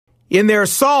In their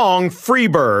song,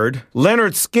 Freebird,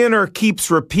 Leonard Skinner keeps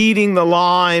repeating the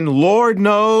line, "Lord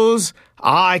knows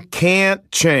I can't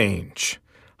change."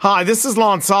 Hi, this is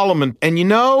Lon Solomon, and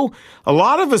a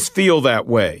lot of us feel that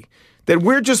way, that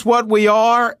we're just what we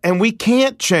are and we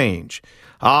can't change.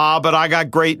 But I got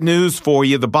great news for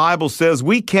you. The Bible says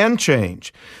we can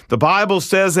change. The Bible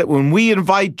says that when we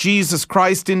invite Jesus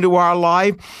Christ into our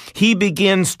life, He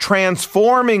begins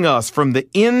transforming us from the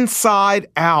inside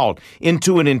out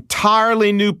into an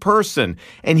entirely new person.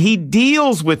 And He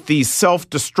deals with these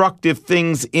self-destructive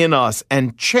things in us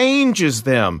and changes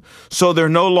them so they're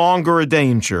no longer a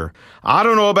danger. I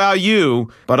don't know about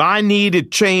you, but I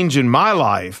needed change in my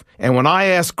life. And when I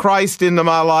asked Christ into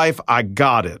my life, I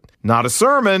got it. Not a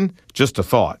sermon, just a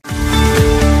thought.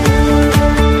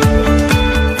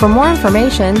 For more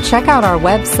information, check out our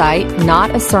website,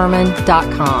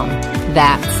 notasermon.com.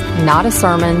 That's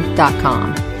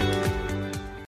notasermon.com.